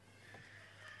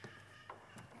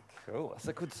Cool. That's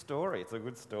a good story. It's a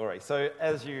good story. So,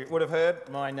 as you would have heard,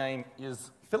 my name is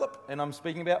Philip, and I'm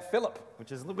speaking about Philip,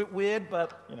 which is a little bit weird,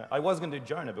 but I was going to do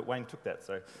Jonah, but Wayne took that,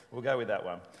 so we'll go with that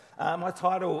one. My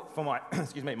title for my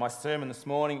my sermon this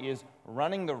morning is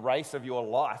 "Running the Race of Your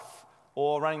Life,"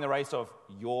 or "Running the Race of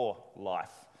Your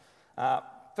Life."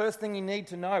 First thing you need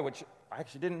to know, which I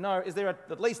actually didn't know, is there are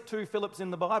at least two Philips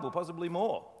in the Bible, possibly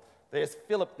more. There's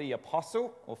Philip the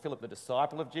Apostle, or Philip the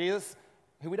disciple of Jesus,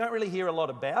 who we don't really hear a lot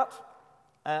about.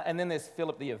 And then there's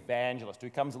Philip the Evangelist,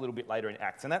 who comes a little bit later in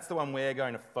Acts. And that's the one we're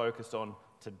going to focus on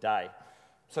today.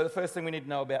 So the first thing we need to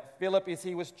know about Philip is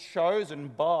he was chosen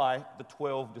by the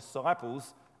 12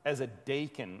 disciples as a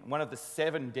deacon, one of the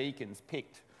 7 deacons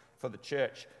picked for the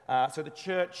church. So the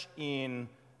church in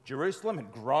Jerusalem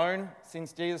had grown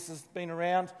since Jesus has been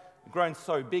around, grown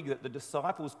so big that the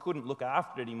disciples couldn't look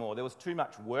after it anymore. There was too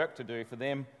much work to do for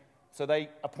them. So they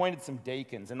appointed some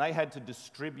deacons, and they had to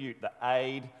distribute the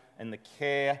aid and the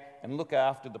care and look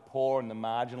after the poor and the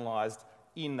marginalised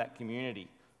in that community.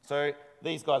 So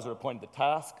these guys were appointed the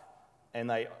task, and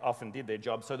they often did their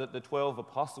job so that the 12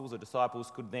 apostles or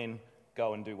disciples could then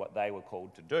go and do what they were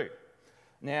called to do.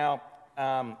 Now,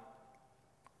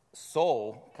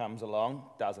 Saul comes along,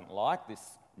 doesn't like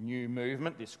this new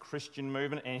movement, this Christian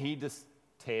movement, and he just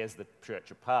tears the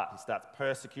church apart. He starts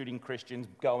persecuting Christians,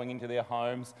 going into their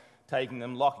homes, taking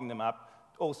them, locking them up,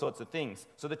 all sorts of things.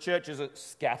 So the churches are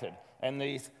scattered, and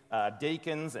these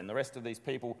deacons and the rest of these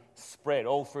people spread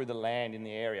all through the land in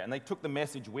the area, and they took the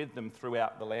message with them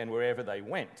throughout the land wherever they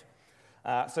went.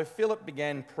 So Philip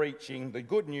began preaching the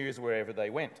good news wherever they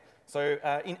went. So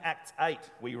in Acts 8,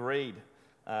 we read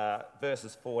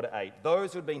verses 4 to 8.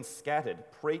 Those who had been scattered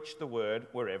preached the word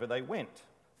wherever they went.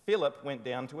 Philip went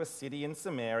down to a city in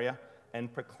Samaria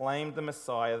and proclaimed the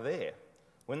Messiah there.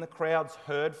 When the crowds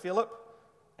heard Philip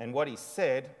and what he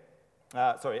said,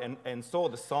 and saw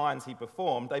the signs he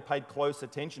performed, they paid close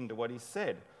attention to what he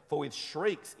said. For with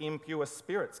shrieks impure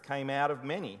spirits came out of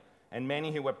many, and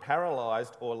many who were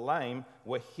paralyzed or lame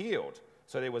were healed.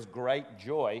 So there was great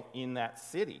joy in that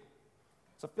city.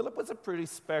 So Philip was a pretty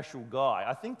special guy.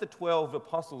 I think the 12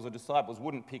 apostles or disciples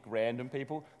wouldn't pick random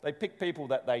people. They picked people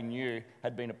that they knew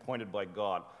had been appointed by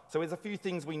God. So there's a few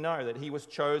things we know: that he was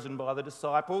chosen by the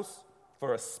disciples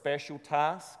for a special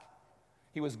task.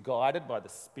 He was guided by the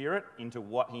Spirit into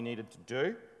what he needed to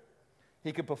do.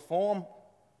 He could perform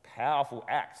powerful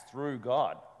acts through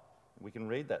God. We can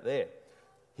read that there.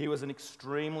 He was an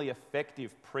extremely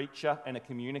effective preacher and a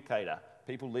communicator.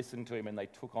 People listened to him and they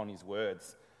took on his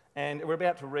words. And we're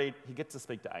about to read, he gets to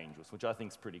speak to angels, which I think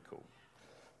is pretty cool.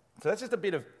 So that's just a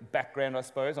bit of background, I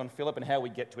suppose, on Philip and how we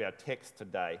get to our text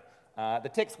today.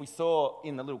 The text we saw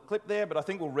in the little clip there, but I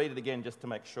think we'll read it again just to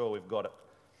make sure we've got it.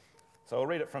 So I'll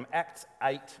read it from Acts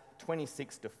 8,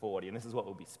 26 to 40, and this is what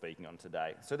we'll be speaking on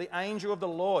today. So the angel of the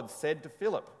Lord said to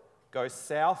Philip, "Go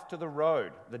south to the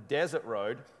road, the desert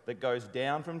road that goes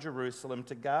down from Jerusalem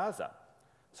to Gaza."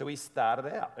 So he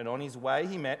started out, and on his way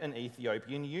he met an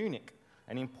Ethiopian eunuch,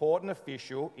 an important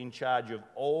official in charge of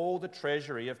all the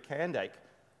treasury of Candace,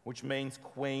 which means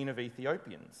Queen of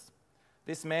Ethiopians.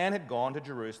 This man had gone to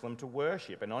Jerusalem to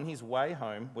worship, and on his way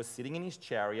home was sitting in his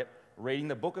chariot reading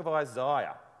the book of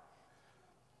Isaiah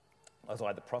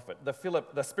the prophet.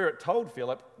 The Spirit told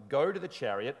Philip, "Go to the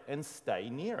chariot and stay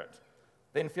near it."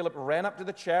 Then Philip ran up to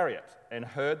the chariot and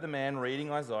heard the man reading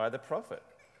Isaiah the prophet.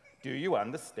 "Do you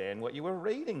understand what you were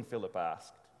reading?" Philip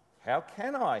asked. "How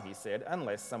can I," he said,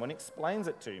 "unless someone explains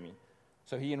it to me?"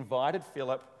 So he invited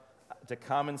Philip to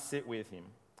come and sit with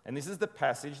him. And this is the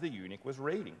passage the eunuch was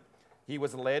reading. "He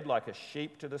was led like a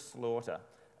sheep to the slaughter,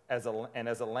 and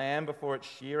as a lamb before its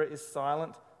shearer is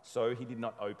silent, so he did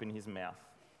not open his mouth.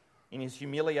 In his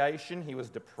humiliation he was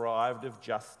deprived of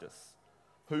justice.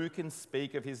 Who can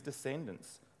speak of his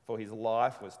descendants? For his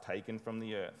life was taken from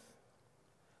the earth."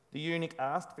 The eunuch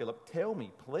asked Philip, "Tell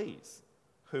me, please,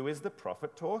 who is the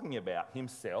prophet talking about,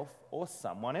 himself or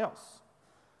someone else?"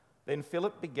 Then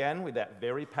Philip began with that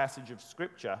very passage of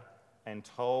Scripture and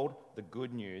told the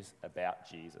good news about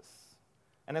Jesus.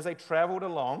 And as they travelled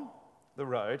along the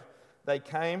road, they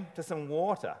came to some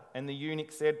water, and the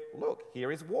eunuch said, "Look,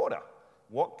 here is water.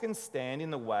 What can stand in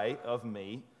the way of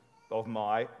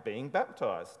my being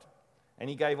baptized?" And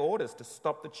he gave orders to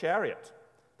stop the chariot.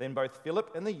 Then both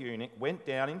Philip and the eunuch went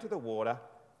down into the water,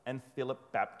 and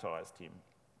Philip baptized him.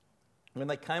 When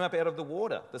they came up out of the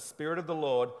water, the Spirit of the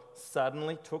Lord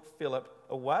suddenly took Philip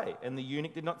away, and the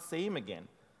eunuch did not see him again,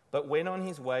 but went on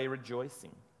his way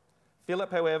rejoicing.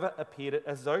 Philip, however, appeared at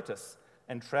Azotus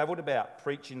and travelled about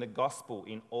preaching the gospel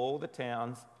in all the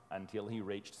towns until he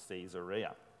reached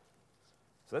Caesarea.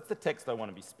 So that's the text I want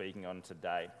to be speaking on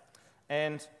today.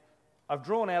 And I've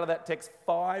drawn out of that text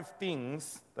 5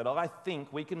 things that I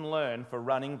think we can learn for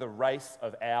running the race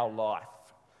of our life.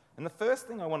 And the first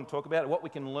thing I want to talk about, what we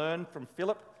can learn from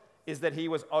Philip, is that he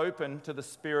was open to the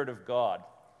Spirit of God.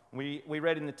 We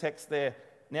read in the text there,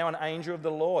 now an angel of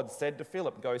the Lord said to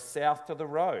Philip, go south to the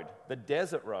road, the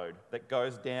desert road that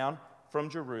goes down from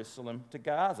Jerusalem to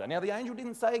Gaza. Now the angel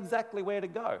didn't say exactly where to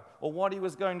go or what he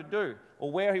was going to do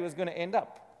or where he was going to end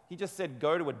up. He just said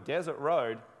go to a desert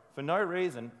road for no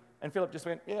reason, and Philip just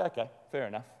went, yeah, okay, fair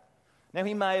enough. Now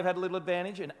he may have had a little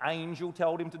advantage. An angel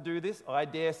told him to do this. I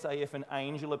dare say if an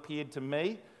angel appeared to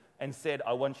me and said,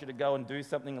 I want you to go and do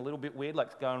something a little bit weird,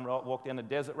 like go and walk down a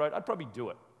desert road, I'd probably do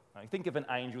it. I think if an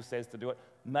angel says to do it,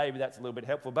 maybe that's a little bit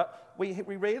helpful. But we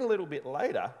read a little bit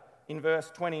later in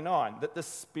verse 29 that the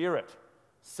Spirit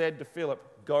said to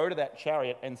Philip, go to that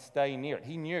chariot and stay near it.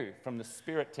 He knew from the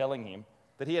Spirit telling him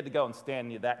that he had to go and stand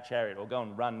near that chariot or go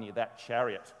and run near that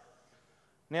chariot.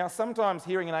 Now, sometimes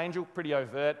hearing an angel, pretty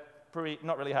overt,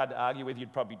 not really hard to argue with,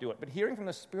 you'd probably do it. But hearing from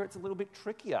the Spirit's a little bit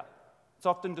trickier. It's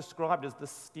often described as the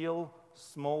still,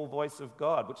 small voice of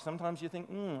God, which sometimes you think,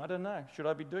 I don't know, should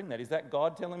I be doing that? Is that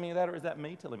God telling me that, or is that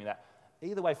me telling me that?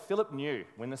 Either way, Philip knew.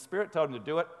 When the Spirit told him to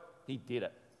do it, he did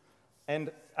it.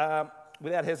 And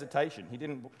without hesitation, he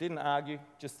didn't argue,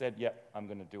 just said, yep, I'm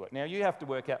going to do it. Now, you have to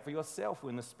work out for yourself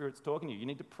when the Spirit's talking to you. You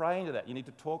need to pray into that. You need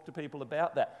to talk to people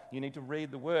about that. You need to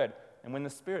read the Word. And when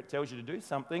the Spirit tells you to do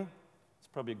something, it's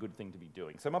probably a good thing to be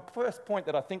doing. So my first point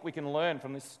that I think we can learn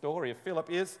from this story of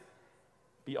Philip is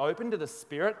be open to the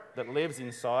Spirit that lives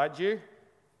inside you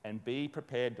and be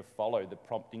prepared to follow the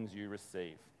promptings you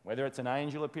receive. Whether it's an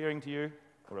angel appearing to you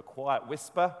or a quiet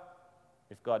whisper,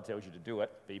 if God tells you to do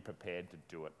it, be prepared to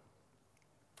do it.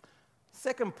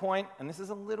 Second point, and this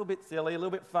is a little bit silly, a little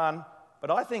bit fun,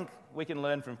 but I think we can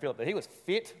learn from Philip that he was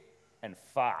fit and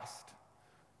fast,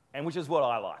 and which is what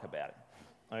I like about it.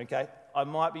 Okay, I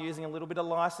might be using a little bit of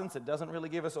license. It doesn't really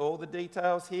give us all the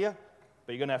details here,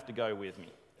 but you're going to have to go with me.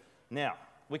 Now,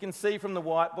 we can see from the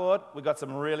whiteboard, we've got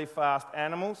some really fast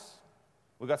animals.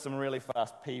 We've got some really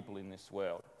fast people in this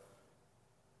world.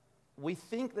 We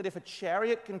think that if a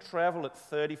chariot can travel at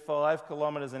 35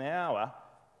 kilometres an hour,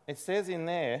 it says in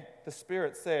there, the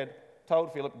Spirit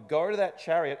told Philip, go to that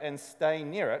chariot and stay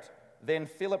near it. Then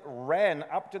Philip ran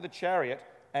up to the chariot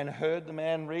and heard the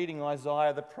man reading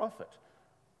Isaiah the prophet.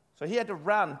 So he had to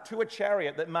run to a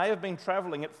chariot that may have been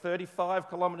travelling at 35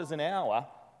 kilometres an hour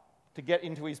to get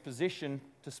into his position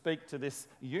to speak to this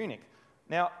eunuch.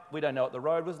 Now, we don't know what the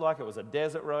road was like. It was a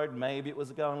desert road. Maybe it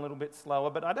was going a little bit slower,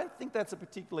 but I don't think that's a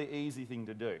particularly easy thing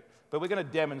to do. But we're going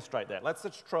to demonstrate that. Let's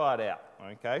just try it out,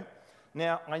 okay?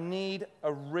 Now, I need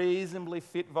a reasonably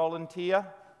fit volunteer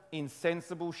in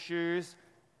sensible shoes,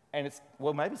 and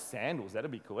maybe sandals.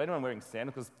 That'd be cool. Anyone wearing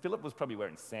sandals? Because Philip was probably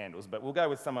wearing sandals, but we'll go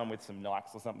with someone with some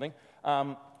Nikes or something.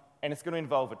 And it's going to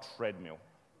involve a treadmill.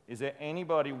 Is there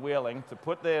anybody willing to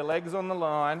put their legs on the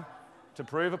line to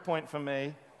prove a point for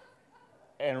me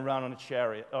and run on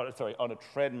a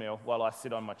treadmill while I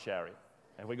sit on my chariot?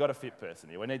 Have we got a fit person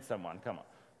here? We need someone. Come on.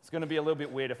 It's going to be a little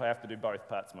bit weird if I have to do both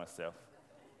parts myself.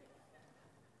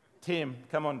 Tim,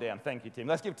 come on down. Thank you, Tim.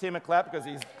 Let's give Tim a clap because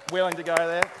he's willing to go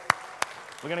there.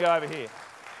 We're going to go over here.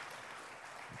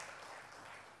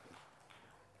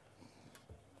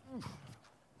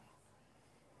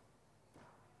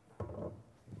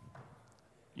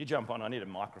 You jump on. I need a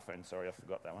microphone. Sorry, I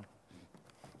forgot that one.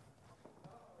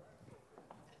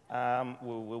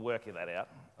 We'll work that out.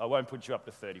 I won't put you up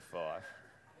to 35.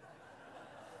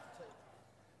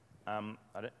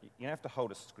 You have to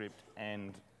hold a script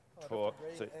and talk.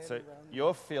 So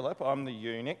you're Philip. I'm the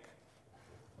eunuch.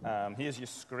 Here's your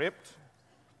script.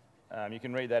 You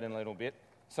can read that in a little bit.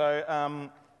 So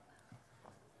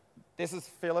this is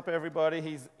Philip, everybody.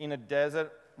 He's in a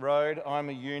desert road. I'm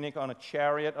a eunuch on a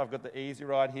chariot. I've got the easy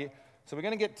ride here. So we're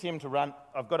going to get Tim to run.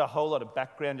 I've got a whole lot of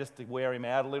background just to wear him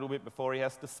out a little bit before he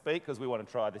has to speak because we want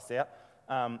to try this out.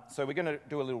 So we're going to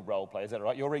do a little role play. Is that all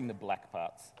right? You're reading the black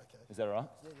parts. Okay. Is that all right?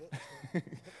 Yeah.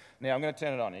 Now I'm going to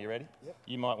turn it on. Are you ready? Yep.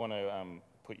 You might want to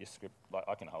put your script,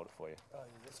 I can hold it for you. Oh,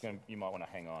 yes. You might want to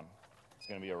hang on. It's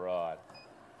going to be a ride.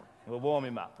 We'll warm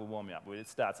him up. It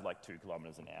starts at like 2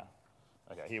 kilometres an hour.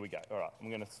 Okay, here we go. All right, I'm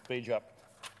going to speed you up.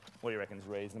 What do you reckon is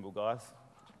reasonable, guys?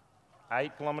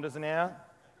 8 kilometres an hour?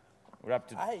 We're up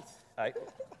to... 8?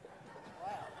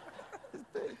 Wow.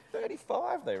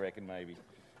 35, they reckon, maybe.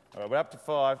 All right, we're up to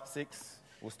 5, 6.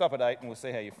 We'll stop at 8 and we'll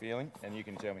see how you're feeling, and you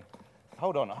can tell me.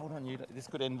 Hold on. This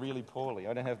could end really poorly.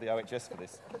 I don't have the OHS for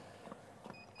this.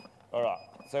 All right,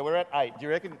 so we're at 8. Do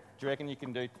you reckon you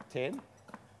can do 10?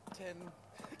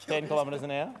 10 kilometres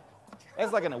an hour?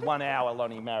 That's like a 1 hour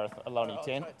Lonnie marathon, Lonnie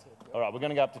 10. All right, we're going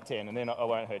to go up to 10, and then I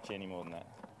won't hurt you any more than that.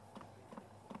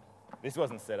 This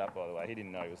wasn't set up, by the way. He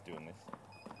didn't know he was doing this.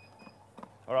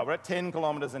 All right, we're at 10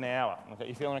 kilometres an hour. Okay,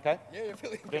 you feeling okay? Yeah, you're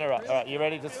feeling Feeling all right. All right, you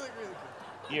ready to? Feeling really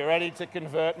good. You ready to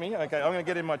convert me? Okay, I'm going to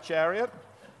get in my chariot,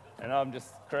 and I'm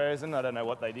just cruising. I don't know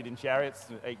what they did in chariots,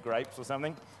 eat grapes or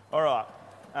something. All right.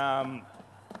 I'm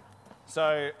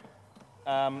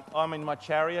in my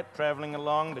chariot, travelling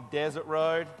along the desert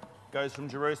road. Goes from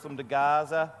Jerusalem to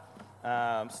Gaza.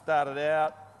 Started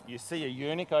out. You see a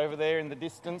eunuch over there in the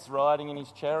distance riding in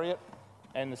his chariot,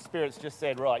 and the Spirit's just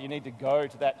said, right, you need to go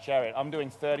to that chariot. I'm doing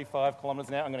 35 kilometres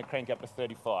an hour. I'm going to crank up to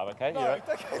 35, okay? No, it's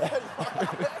okay,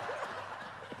 35.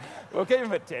 We'll keep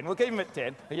him at 10. We'll keep him at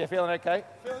 10. Are you feeling okay?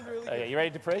 Feeling really good. Okay, you ready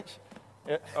to preach?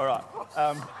 Yeah, all right.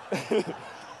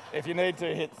 If you need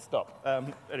to, hit stop.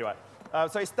 Anyway,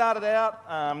 so he started out.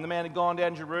 The man had gone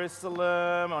down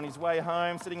Jerusalem on his way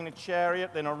home, sitting in a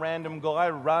chariot. Then a random guy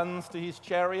runs to his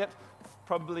chariot,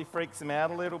 probably freaks him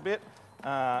out a little bit.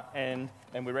 And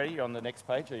we're ready. You're on the next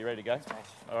page. Are you ready to go?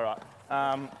 All right.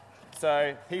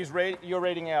 So you're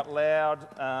reading out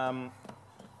loud.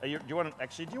 Do you want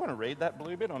to read that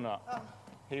blue bit or not?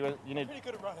 You need. Pretty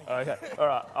good at running. Okay, all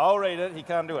right. I'll read it. He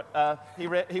can't do it.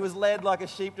 He was led like a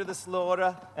sheep to the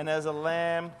slaughter, and as a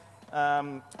lamb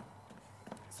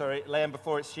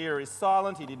before its shearer is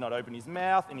silent, he did not open his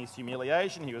mouth. In his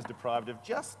humiliation, he was deprived of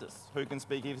justice. Who can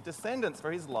speak of his descendants?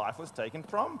 For his life was taken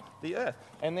from the earth.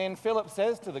 And then Philip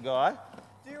says to the guy,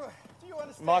 Do you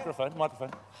understand? Microphone.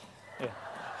 Yeah.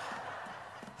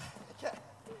 Okay.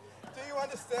 Do you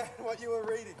understand what you were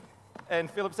reading? And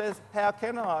Philip says, how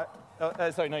can I...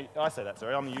 I say that,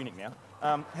 sorry, I'm the eunuch now.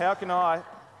 How can I...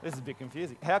 This is a bit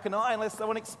confusing. How can I unless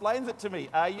someone explains it to me?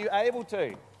 Are you able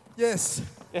to? Yes.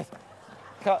 Yes.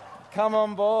 Come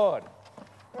on board.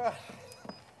 Right.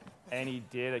 And he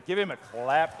did it. Give him a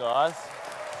clap, guys.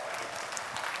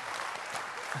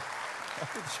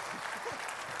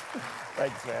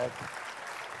 Thanks, man.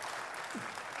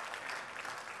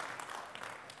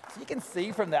 So you can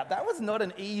see from that was not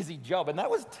an easy job, and that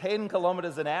was 10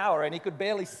 kilometres an hour, and he could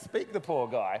barely speak, the poor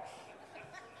guy.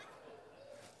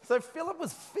 So Philip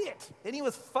was fit, and he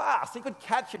was fast. He could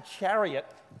catch a chariot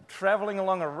travelling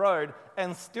along a road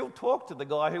and still talk to the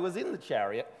guy who was in the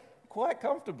chariot quite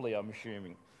comfortably, I'm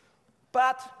assuming.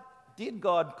 But did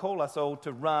God call us all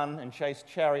to run and chase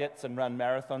chariots and run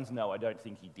marathons? No, I don't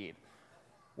think he did.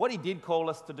 What he did call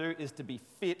us to do is to be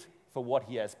fit for what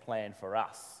he has planned for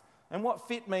us. And what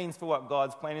fit means for what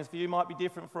God's plan is for you might be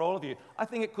different for all of you. I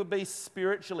think it could be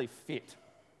spiritually fit.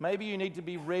 Maybe you need to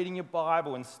be reading your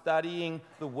Bible and studying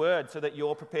the Word so that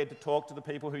you're prepared to talk to the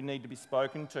people who need to be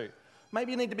spoken to.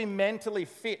 Maybe you need to be mentally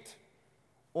fit.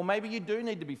 Or maybe you do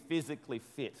need to be physically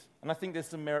fit. And I think there's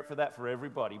some merit for that for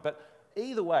everybody. But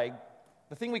either way,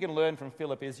 the thing we can learn from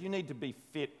Philip is you need to be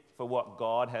fit for what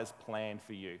God has planned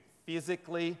for you.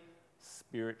 Physically,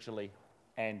 spiritually,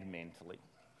 and mentally.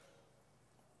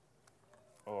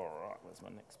 All right, where's my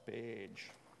next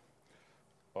page?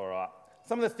 All right.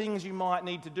 Some of the things you might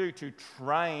need to do to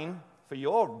train for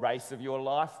your race of your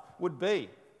life would be,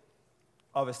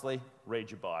 obviously, read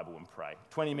your Bible and pray.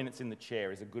 20 minutes in the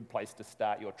chair is a good place to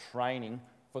start your training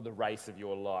for the race of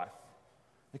your life.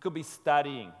 It could be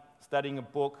studying a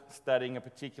book, studying a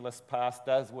particular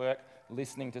pastor's work,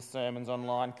 listening to sermons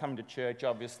online, coming to church,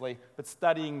 obviously, but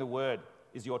studying the Word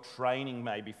is your training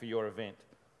maybe for your event.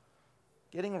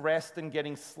 Getting rest and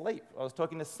getting sleep. I was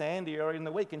talking to Sandy earlier in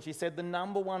the week, and she said the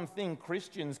number one thing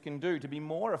Christians can do to be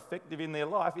more effective in their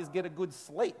life is get a good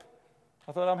sleep.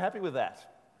 I thought, I'm happy with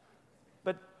that.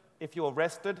 But if you're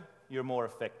rested, you're more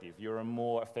effective. You're a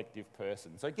more effective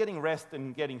person. So getting rest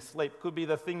and getting sleep could be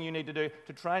the thing you need to do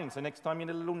to training. So next time you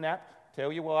need a little nap,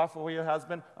 tell your wife or your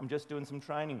husband, I'm just doing some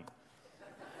training.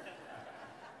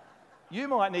 You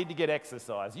might need to get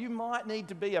exercise. You might need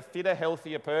to be a fitter,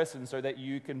 healthier person so that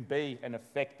you can be an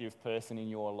effective person in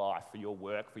your life, for your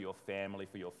work, for your family,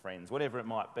 for your friends, whatever it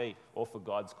might be, or for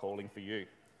God's calling for you.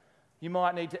 You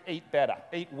might need to eat better,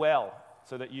 eat well,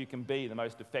 so that you can be the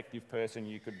most effective person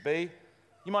you could be.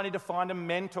 You might need to find a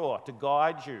mentor to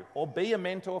guide you, or be a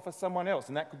mentor for someone else,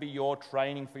 and that could be your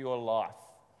training for your life.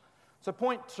 So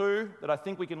point 2 that I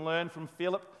think we can learn from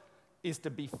Philip is to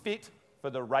be fit for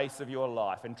the race of your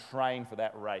life and train for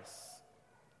that race.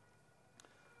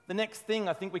 The next thing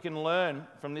I think we can learn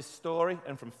from this story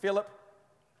and from Philip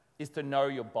is to know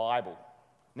your Bible.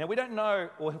 Now we don't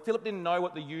know, or Philip didn't know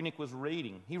what the eunuch was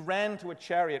reading. He ran to a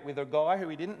chariot with a guy who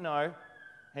he didn't know,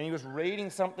 and he was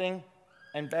reading something,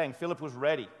 and Philip was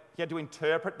ready. He had to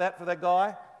interpret that for the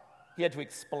guy. He had to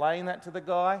explain that to the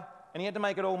guy. and he had to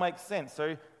make it all make sense.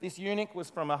 So this eunuch was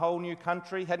from a whole new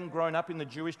country, hadn't grown up in the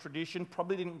Jewish tradition,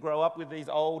 probably didn't grow up with these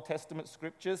Old Testament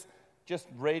scriptures, just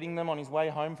reading them on his way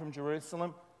home from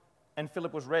Jerusalem. And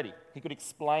Philip was ready. He could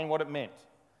explain what it meant.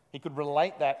 He could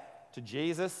relate that to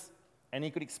Jesus, and he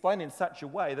could explain it in such a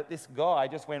way that this guy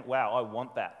just went, wow, I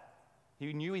want that.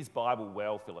 He knew his Bible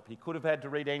well, Philip. He could have had to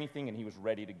read anything, and he was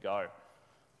ready to go.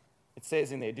 It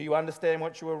says in there, do you understand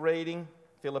what you are reading?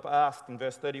 Philip asked in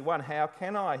verse 31, how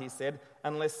can I, he said,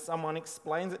 unless someone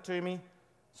explains it to me?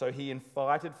 So he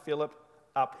invited Philip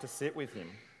up to sit with him.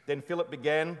 Then Philip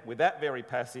began with that very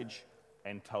passage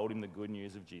and told him the good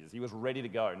news of Jesus. He was ready to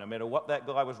go. No matter what that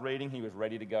guy was reading, he was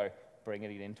ready to go,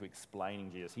 bringing it into explaining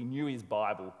Jesus. He knew his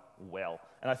Bible well,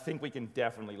 and I think we can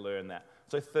definitely learn that.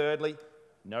 So thirdly,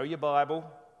 know your Bible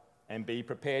and be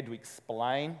prepared to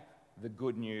explain the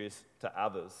good news to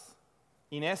others.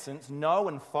 In essence, know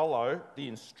and follow the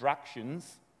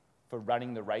instructions for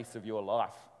running the race of your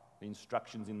life, the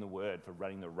instructions in the Word for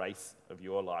running the race of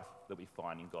your life that we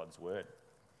find in God's Word.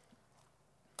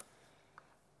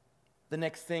 The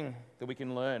next thing that we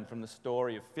can learn from the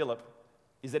story of Philip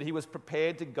is that he was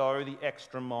prepared to go the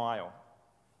extra mile.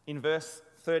 In verse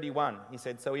 31, he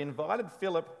said, so he invited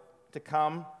Philip to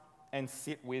come and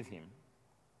sit with him.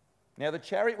 Now, the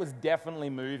chariot was definitely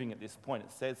moving at this point.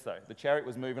 It says so. The chariot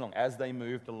was moving along as they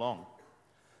moved along.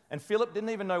 And Philip didn't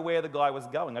even know where the guy was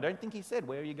going. I don't think he said,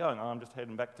 where are you going? Oh, I'm just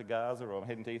heading back to Gaza, or I'm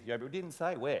heading to Ethiopia. He didn't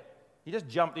say where. He just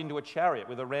jumped into a chariot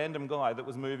with a random guy that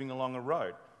was moving along a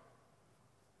road.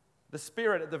 The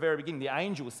Spirit at the very beginning, the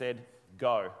angel said,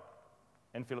 go.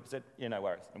 And Philip said, yeah, no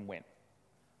worries, and went.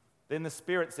 Then the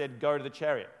Spirit said, go to the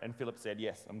chariot. And Philip said,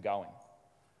 yes, I'm going.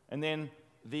 And then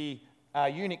the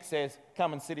eunuch says,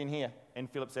 come and sit in here. And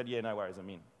Philip said, yeah, no worries, I'm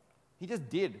in. He just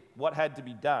did what had to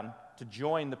be done to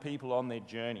join the people on their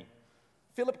journey.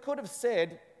 Philip could have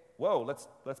said, whoa,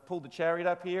 let's pull the chariot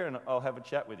up here and I'll have a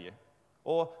chat with you.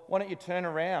 Or why don't you turn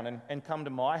around and come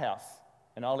to my house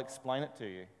and I'll explain it to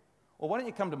you. Or why don't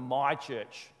you come to my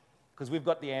church, because we've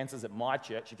got the answers at my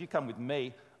church. If you come with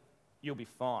me, you'll be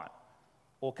fine.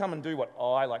 Or come and do what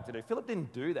I like to do. Philip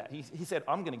didn't do that. He said,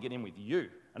 I'm going to get in with you,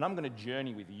 and I'm going to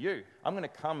journey with you. I'm going to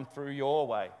come through your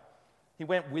way. He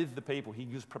went with the people. He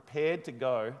was prepared to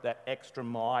go that extra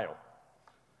mile.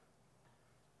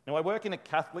 Now, I work in a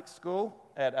Catholic school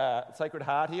at Sacred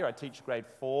Heart here. I teach grade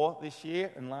 4 this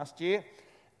year and last year.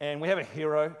 And we have a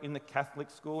hero in the Catholic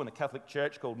school, in the Catholic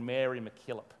church, called Mary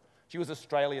MacKillop. She was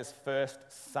Australia's first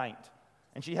saint.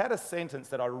 And she had a sentence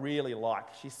that I really like.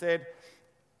 She said,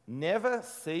 never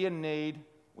see a need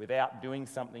without doing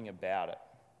something about it.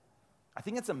 I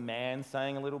think it's a man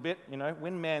saying a little bit,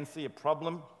 when men see a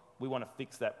problem, we want to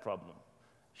fix that problem.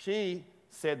 She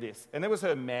said this, and there was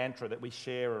her mantra that we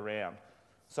share around.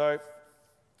 So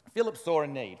Philip saw a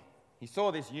need. He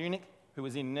saw this eunuch who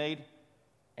was in need,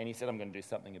 and he said, I'm going to do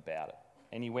something about it.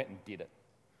 And he went and did it.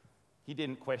 He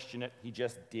didn't question it, he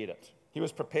just did it. He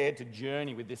was prepared to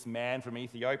journey with this man from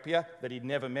Ethiopia that he'd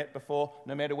never met before,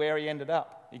 no matter where he ended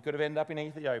up. He could have ended up in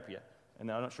Ethiopia,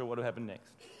 and I'm not sure what will happen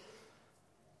next.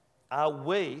 Are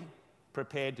we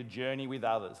prepared to journey with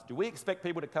others? Do we expect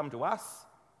people to come to us,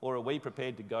 or are we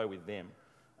prepared to go with them?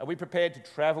 Are we prepared to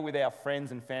travel with our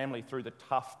friends and family through the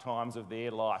tough times of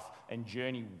their life and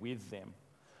journey with them?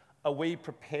 Are we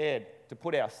prepared to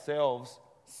put ourselves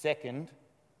second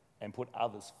and put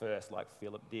others first like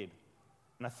Philip did?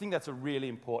 And I think that's a really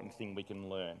important thing we can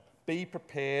learn. Be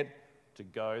prepared to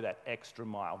go that extra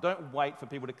mile. Don't wait for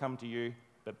people to come to you,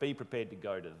 but be prepared to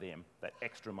go to them, that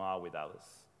extra mile with others.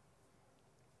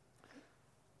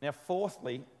 Now,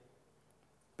 fourthly,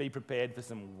 be prepared for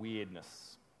some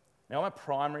weirdness. Now, I'm a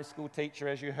primary school teacher,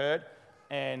 as you heard,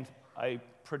 and I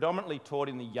predominantly taught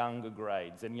in the younger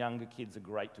grades, and younger kids are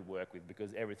great to work with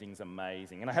because everything's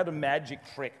amazing. And I had a magic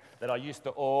trick that I used to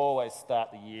always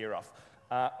start the year off.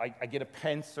 I get a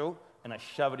pencil and I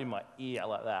shove it in my ear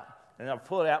like that, and then I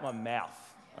pull it out my mouth,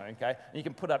 okay? And you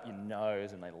can put up your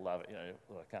nose, and they love it.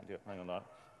 I can't do it. Hang on,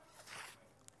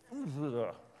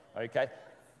 okay?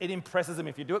 It impresses them.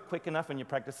 If you do it quick enough and you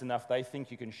practice enough, they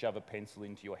think you can shove a pencil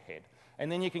into your head.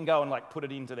 And then you can go and put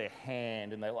it into their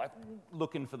hand, and they're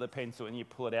looking for the pencil, and you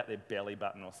pull it out their belly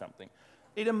button or something.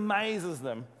 It amazes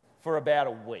them for about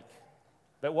a week.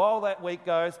 But while that week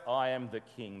goes, I am the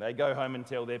king. They go home and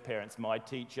tell their parents, my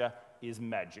teacher is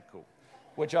magical,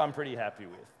 which I'm pretty happy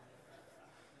with.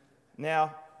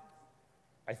 Now,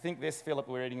 I think this Philip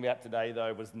we're reading about today,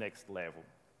 though, was next level.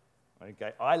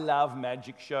 Okay, I love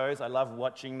magic shows. I love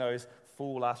watching those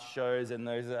Fool Us shows and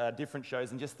those different shows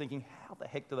and just thinking, how the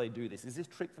heck do they do this? Is this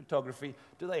trick photography?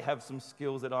 Do they have some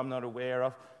skills that I'm not aware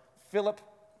of? Philip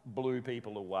blew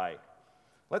people away.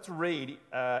 Let's read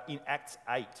in Acts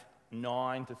 8,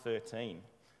 9 to 13.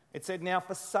 It said, "Now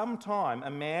for some time a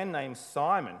man named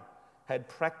Simon had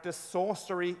practiced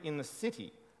sorcery in the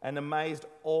city and amazed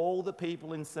all the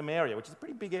people in Samaria," which is a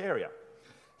pretty big area.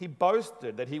 "He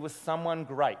boasted that he was someone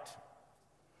great.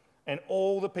 And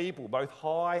all the people, both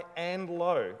high and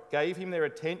low, gave him their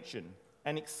attention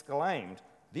and exclaimed,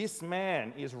 'This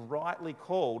man is rightly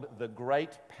called the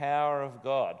great power of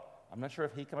God.'" I'm not sure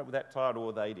if he came up with that title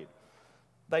or they did.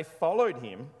 "They followed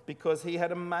him because he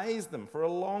had amazed them for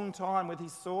a long time with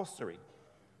his sorcery.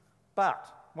 But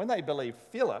when they believed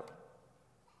Philip,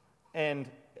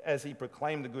 and as he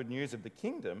proclaimed the good news of the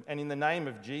kingdom, and in the name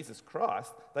of Jesus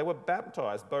Christ, they were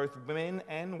baptized, both men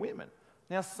and women.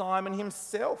 Now Simon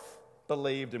himself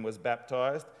believed and was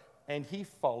baptized, and he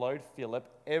followed Philip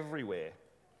everywhere,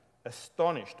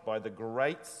 astonished by the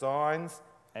great signs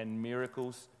and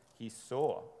miracles he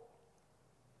saw."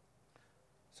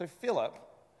 So Philip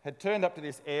had turned up to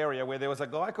this area where there was a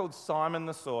guy called Simon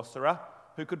the sorcerer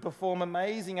who could perform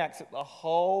amazing acts that the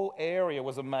whole area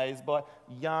was amazed by.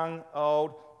 Young,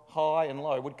 old, high and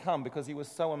low would come because he was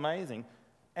so amazing.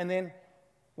 And then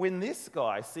when this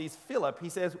guy sees Philip, he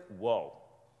says, "Whoa,"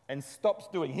 and stops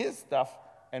doing his stuff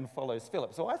and follows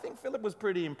Philip. So I think Philip was a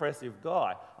pretty impressive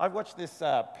guy. I've watched this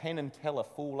Penn and Teller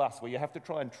Fool Us, where you have to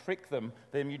try and trick them.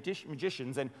 They're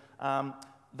magicians, and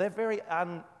they're very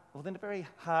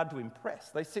hard to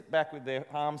impress. They sit back with their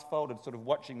arms folded, sort of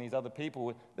watching these other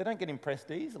people. They don't get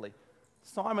impressed easily.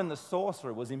 Simon the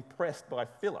sorcerer was impressed by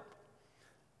Philip.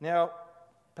 Now,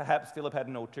 perhaps Philip had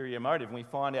an ulterior motive, and we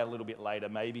find out a little bit later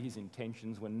maybe his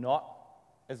intentions were not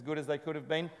as good as they could have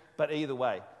been, but either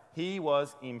way, he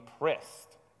was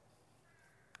impressed.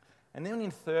 And then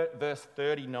in verse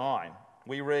 39,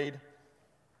 we read,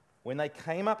 "When they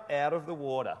came up out of the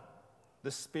water,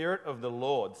 the Spirit of the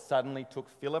Lord suddenly took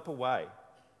Philip away,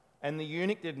 and the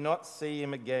eunuch did not see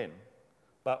him again,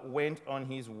 but went on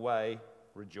his way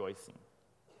rejoicing."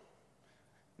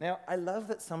 Now, I love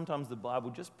that sometimes the Bible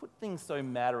just put things so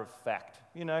matter of fact.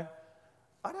 You know,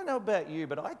 I don't know about you,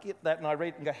 but I get that and I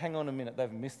read and go, hang on a minute,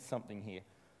 they've missed something here.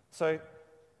 So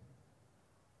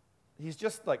he's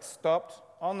just like stopped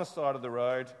on the side of the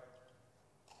road,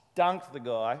 dunked the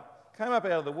guy, came up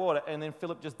out of the water, and then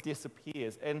Philip just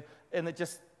disappears. And it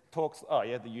just talks, oh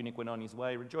yeah, the eunuch went on his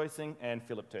way rejoicing, and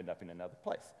Philip turned up in another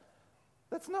place.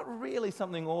 That's not really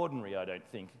something ordinary, I don't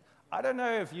think. I don't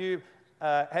know if you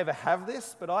ever have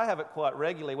this, but I have it quite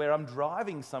regularly where I'm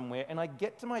driving somewhere and I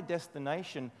get to my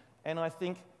destination and I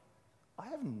think, I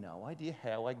have no idea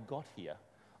how I got here.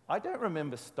 I don't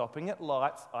remember stopping at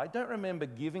lights. I don't remember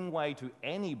giving way to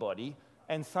anybody,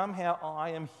 and somehow I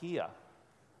am here.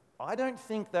 I don't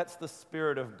think that's the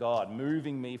Spirit of God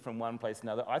moving me from one place to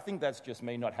another. I think that's just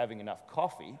me not having enough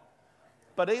coffee.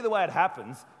 But either way it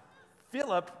happens,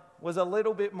 Philip was a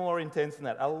little bit more intense than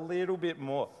that, a little bit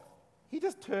more. He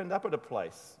just turned up at a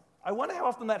place. I wonder how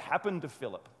often that happened to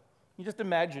Philip. You just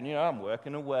imagine, I'm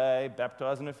working away,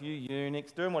 baptizing a few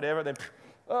eunuchs, doing whatever, then,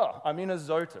 I'm in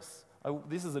Azotus.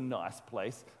 This is a nice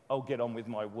place. I'll get on with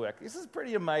my work. This is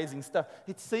pretty amazing stuff.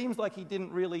 It seems like he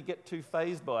didn't really get too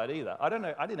fazed by it either. I don't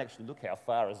know. I didn't actually look how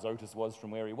far Azotus was from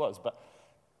where he was, but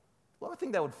I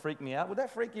think that would freak me out. Would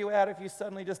that freak you out if you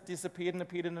suddenly just disappeared and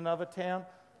appeared in another town?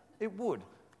 It would.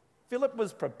 Philip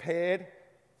was prepared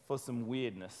for some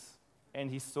weirdness,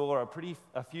 and he saw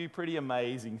a few pretty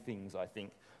amazing things, I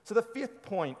think. So the fifth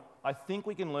point I think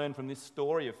we can learn from this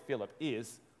story of Philip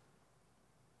is,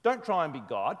 don't try and be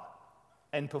God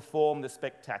and perform the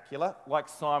spectacular like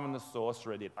Simon the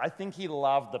sorcerer did. I think he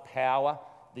loved the power,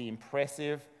 the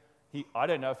impressive. I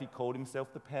don't know if he called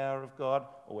himself the power of God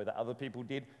or whether other people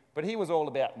did, but he was all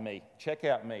about me. Check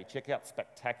out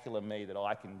spectacular me that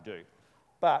I can do.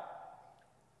 But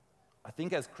I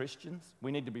think as Christians,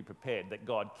 we need to be prepared that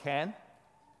God can,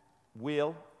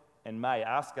 will, and may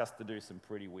ask us to do some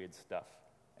pretty weird stuff.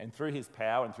 And through his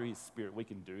power and through his Spirit, we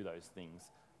can do those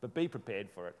things. But be prepared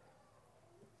for it.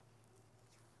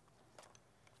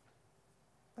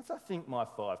 That's, I think, my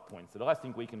 5 points that I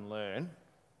think we can learn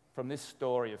from this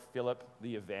story of Philip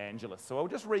the evangelist. So I'll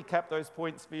just recap those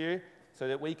points for you so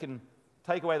that we can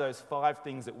take away those 5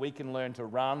 things that we can learn to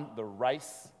run the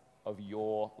race of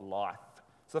your life.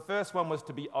 So the first one was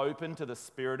to be open to the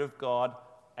Spirit of God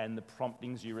and the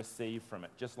promptings you receive from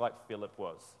it, just like Philip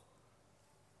was.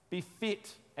 Be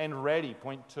fit and ready,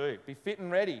 point 2. Be fit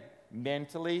and ready,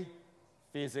 mentally,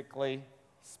 physically,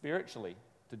 spiritually,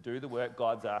 to do the work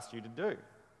God's asked you to do.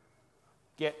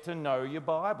 Get to know your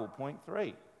Bible, point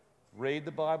 3. Read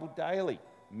the Bible daily.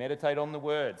 Meditate on the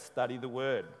Word. Study the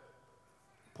Word.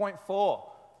 Point 4,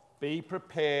 be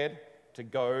prepared to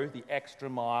go the extra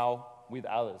mile with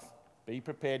others. Be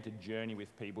prepared to journey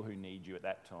with people who need you at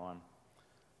that time.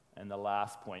 And the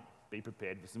last point, be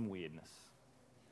prepared for some weirdness.